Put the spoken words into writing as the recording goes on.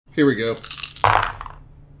Here we go.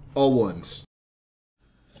 All ones.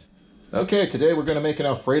 Okay, today we're going to make an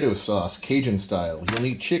Alfredo sauce, Cajun style. You'll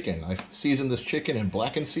need chicken. I've seasoned this chicken in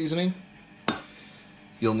Blacken seasoning.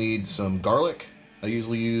 You'll need some garlic. I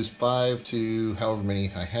usually use 5 to however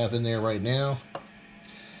many I have in there right now.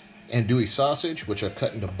 Andouille sausage, which I've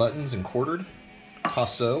cut into buttons and quartered.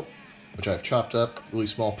 Tasso, which I've chopped up really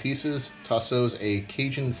small pieces. Tasso's a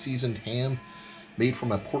Cajun seasoned ham made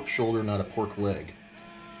from a pork shoulder, not a pork leg.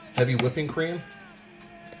 Heavy whipping cream.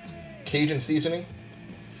 Cajun seasoning.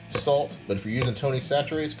 Salt, but if you're using Tony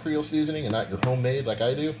Chachere's Creole seasoning and not your homemade like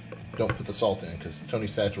I do, don't put the salt in because Tony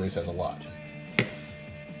Chachere's has a lot.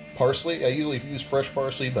 Parsley, I usually use fresh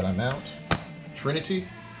parsley, but I'm out. Trinity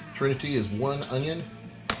is 1 onion,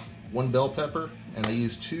 1 bell pepper, and I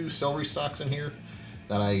use 2 celery stalks in here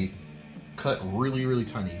that I cut really, really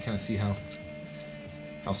tiny. You kind of see how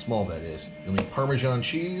small that is. You'll need Parmesan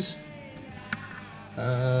cheese.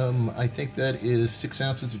 I think that is 6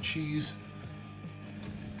 ounces of cheese.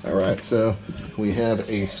 Alright, so we have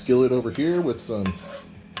a skillet over here with some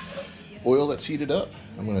oil that's heated up.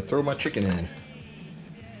 I'm going to throw my chicken in.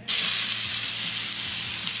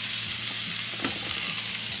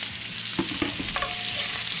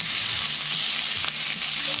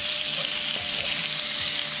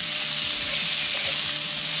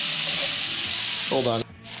 Hold on.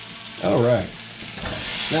 Alright,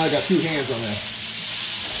 now I got 2 hands on this.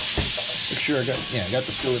 Make sure I got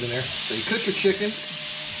the skillet in there. So you cook your chicken.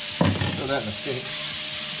 Throw that in the sink.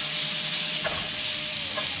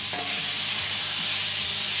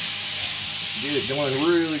 Get it going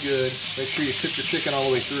really good. Make sure you cook your chicken all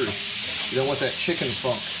the way through. You don't want that chicken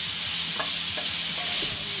funk.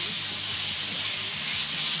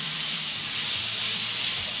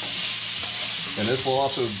 And this will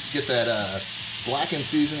also get that Blacken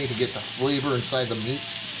seasoning to get the flavor inside the meat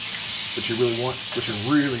that you really want, what you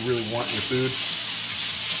really, really want in your food.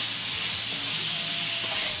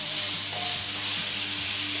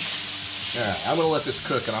 Alright, I'm going to let this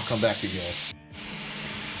cook and I'll come back to you guys.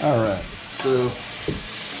 Alright, so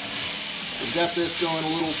we've got this going a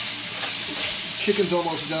little, chicken's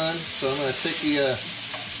almost done, so I'm going to take the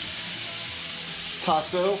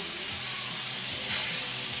Tasso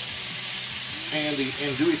and the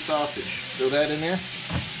andouille sausage, throw that in there.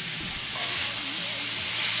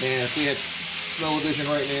 Man, if we had smell-o-vision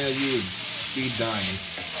right now, you would be dying.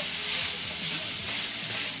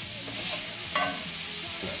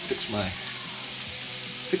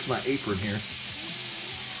 Fix my apron here.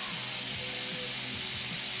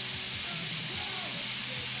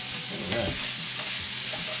 Alright.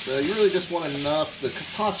 So you really just want enough. The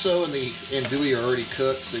Tasso and the andouille are already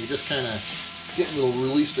cooked, so you just kind of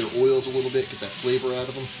release their oils a little bit, get that flavor out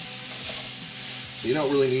of them. So you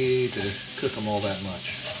don't really need to cook them all that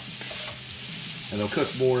much. And they'll cook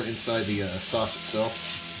more inside the sauce itself.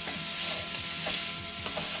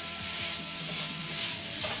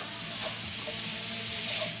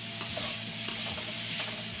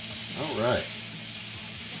 Alright.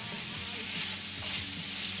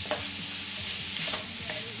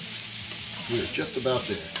 We're just about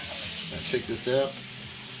there. Now take this out.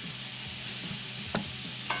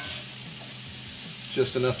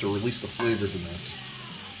 Just enough to release the flavors in this.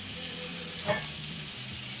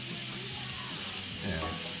 Yeah.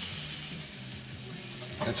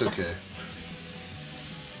 That's okay.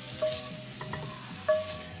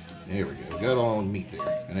 There we go. We got all the meat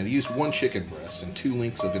there. And I used 1 chicken breast and 2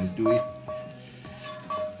 links of andouille.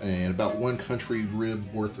 And about 1 country rib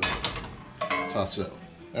worth of Tasso.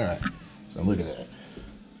 Alright. So look at that.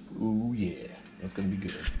 Ooh yeah. That's going to be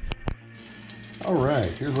good.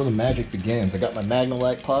 Alright, here's where the magic begins. I got my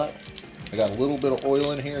Magnolite pot. I got a little bit of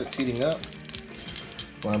oil in here that's heating up.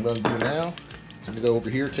 What I'm going to do now is I'm going to go over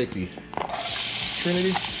here, take the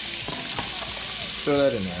Trinity, throw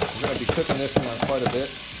that in there. We're going to be cooking this one quite a bit.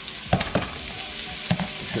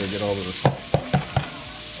 Make sure I get all those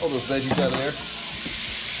veggies out of there.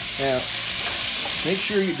 Now, make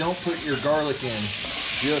sure you don't put your garlic in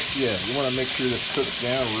just yet. You want to make sure this cooks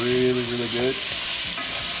down really, really good.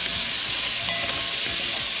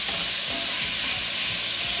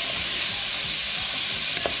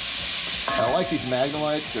 I like these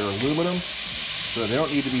Magnolites. They're aluminum, so they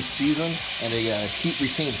don't need to be seasoned, and they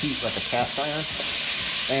retain heat like a cast iron.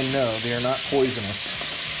 And no, they are not poisonous.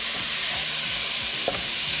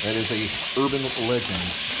 That is a urban legend.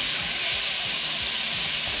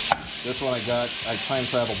 This one I time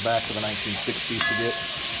traveled back to the 1960s to get.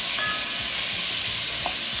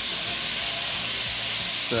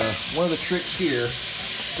 So one of the tricks here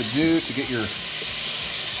to get your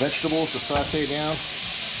vegetables to saute down,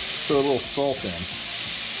 throw a little salt in.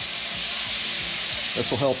 This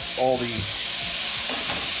will help all the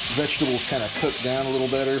vegetables kind of cook down a little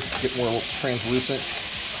better, get more translucent.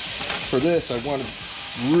 For this, I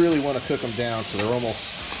really want to cook them down so they're almost,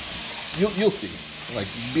 you'll see, like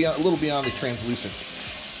a little beyond the translucent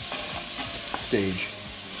stage.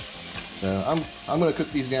 So I'm going to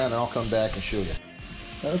cook these down and I'll come back and show you.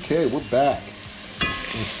 Okay, we're back. You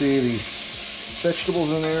can see the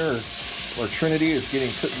vegetables in there, or Trinity is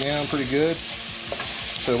getting cooked down pretty good.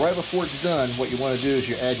 So right before it's done, what you want to do is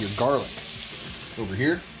you add your garlic over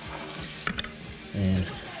here. And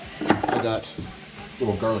I got a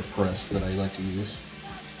little garlic press that I like to use.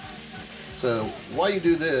 So why you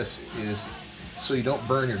do this is so you don't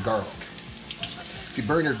burn your garlic. If you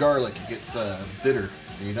burn your garlic, it gets bitter,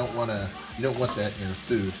 and you don't want that in your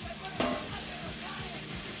food.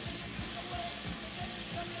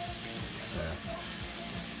 So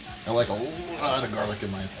I like a lot of garlic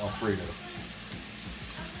in my Alfredo.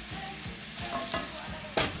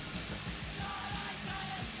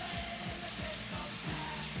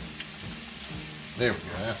 There we go.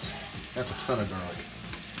 That's a ton of garlic.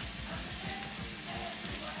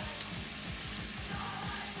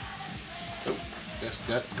 Oh, just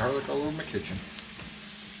got garlic all over my kitchen.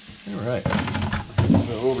 All right.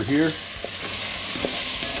 So over here.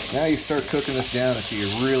 Now you start cooking this down until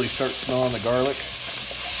you really start smelling the garlic.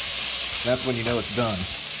 That's when you know it's done.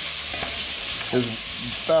 This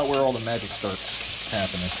is about where all the magic starts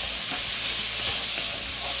happening.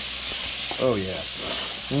 Oh yeah.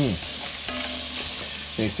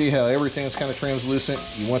 And you see how everything's kind of translucent?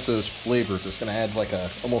 You want those flavors. It's going to add like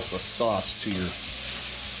almost a sauce to your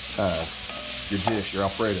dish, your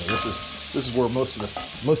Alfredo. This is where most of the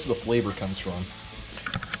flavor comes from.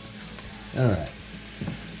 All right.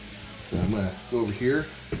 So I'm going to go over here,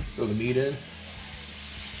 throw the meat in.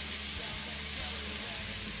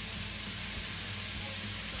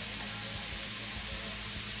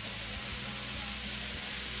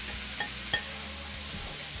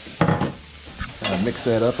 Mix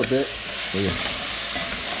that up a bit. See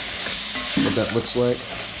what that looks like.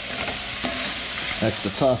 That's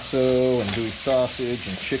the Tasso and andouille sausage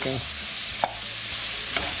and chicken.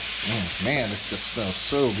 Man, this just smells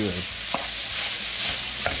so good.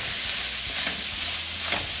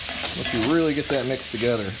 Once you really get that mixed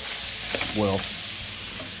together, well,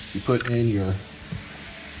 you put in your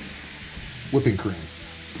whipping cream.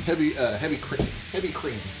 Heavy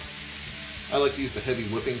cream. I like to use the heavy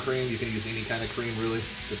whipping cream. You can use any kind of cream, really.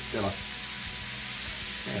 Just gotta.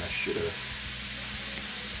 Man, I should have.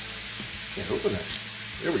 Can't open this.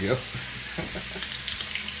 There we go.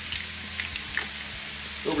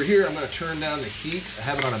 Over here, I'm going to turn down the heat. I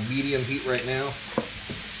have it on a medium heat right now.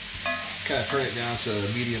 Kind of turn it down to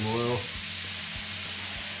medium low.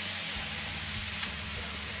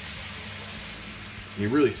 You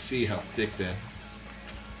really see how thick that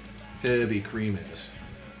heavy cream is.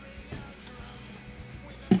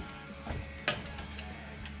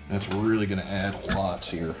 That's really going to add a lot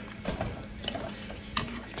to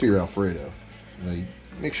your Alfredo. You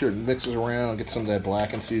make sure it mixes around, get some of that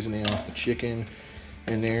Blacken seasoning off the chicken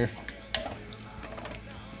in there.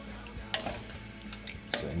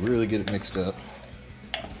 So really get it mixed up.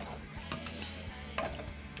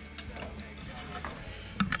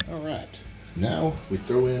 All right, now we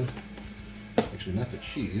throw in, actually not the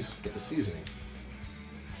cheese, but the seasoning.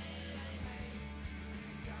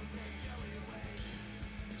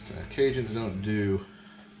 Cajuns don't do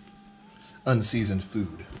unseasoned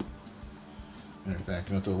food. Matter of fact,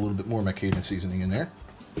 I'm going to throw a little bit more of my Cajun seasoning in there.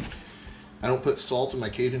 I don't put salt in my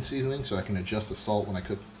Cajun seasoning, so I can adjust the salt when I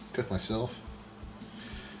cook myself.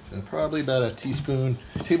 So probably about a tablespoon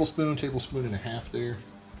and a half there.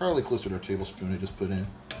 Probably closer to a tablespoon I just put in.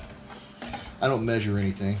 I don't measure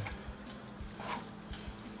anything.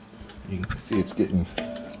 You can see it's getting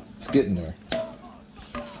there.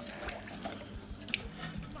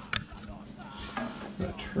 I'm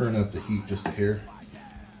going to turn up the heat just a hair.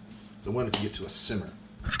 So I want it to get to a simmer.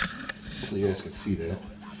 Hopefully you guys can see that.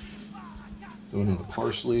 Going in the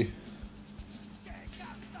parsley.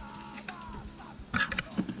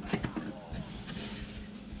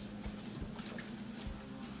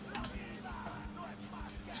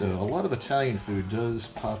 So a lot of Italian food does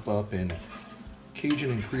pop up in Cajun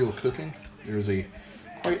and Creole cooking. There's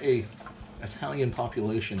quite a Italian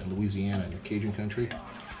population in Louisiana, in the Cajun country.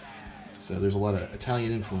 So there's a lot of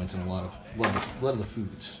Italian influence in a lot of the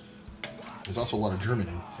foods. There's also a lot of German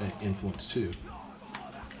influence too.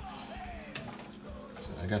 So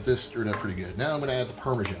I got this stirred up pretty good. Now I'm going to add the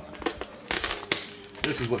Parmesan.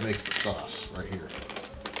 This is what makes the sauce right here.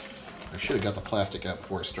 I should have got the plastic out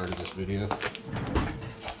before I started this video.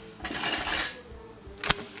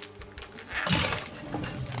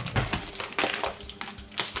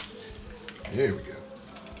 There we go.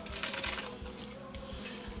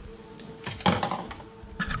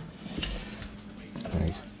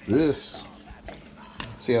 Alright, this,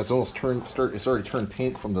 see how it's almost it's already turned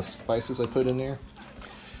pink from the spices I put in there.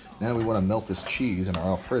 Now we want to melt this cheese, and our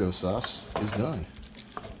Alfredo sauce is done.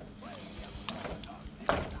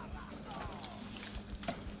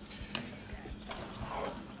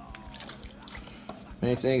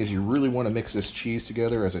 Main thing is you really want to mix this cheese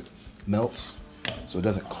together as it melts so it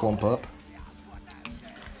doesn't clump up.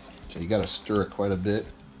 So you got to stir it quite a bit.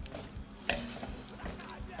 I'm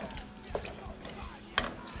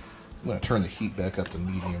going to turn the heat back up to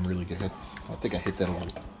medium really good. I think I hit that a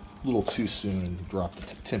little too soon and dropped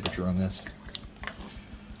the temperature on this.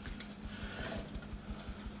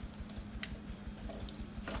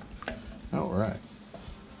 All right.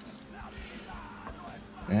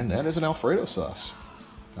 And that is an Alfredo sauce.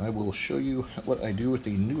 I will show you what I do with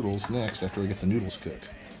the noodles next after I get the noodles cooked.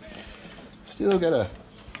 Still gotta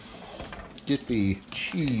get the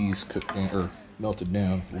cheese cooked down, or melted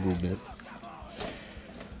down a little bit.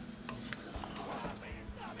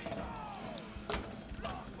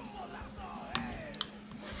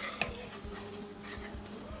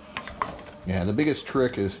 Yeah, the biggest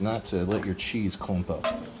trick is not to let your cheese clump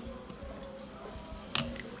up.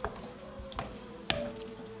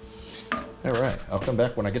 Alright, I'll come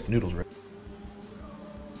back when I get the noodles ready.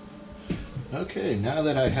 Okay, now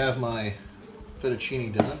that I have my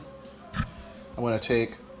fettuccine done, I'm going to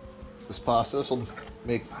take this pasta. This will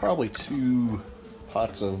make probably 2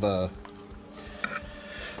 pots of,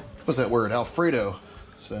 what's that word? Alfredo.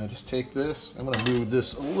 So I just take this. I'm going to move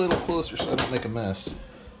this a little closer so I don't make a mess.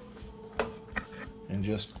 And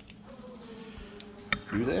just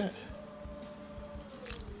do that.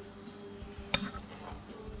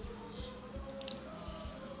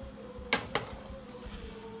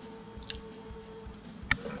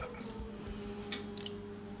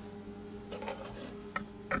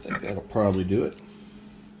 I think that'll probably do it.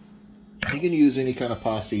 You can use any kind of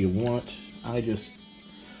pasta you want. I just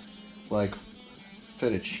like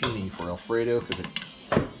fettuccine for Alfredo because it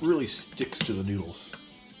really sticks to the noodles.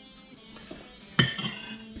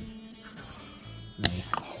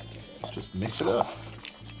 Just mix it up.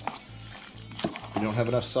 If you don't have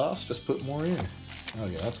enough sauce, just put more in. Oh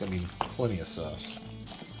yeah, that's gonna be plenty of sauce.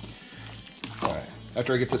 Alright,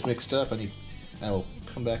 after I get this mixed up, I'll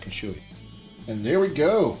come back and show you. And there we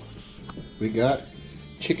go. We got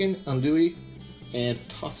chicken andouille and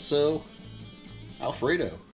Tasso Alfredo.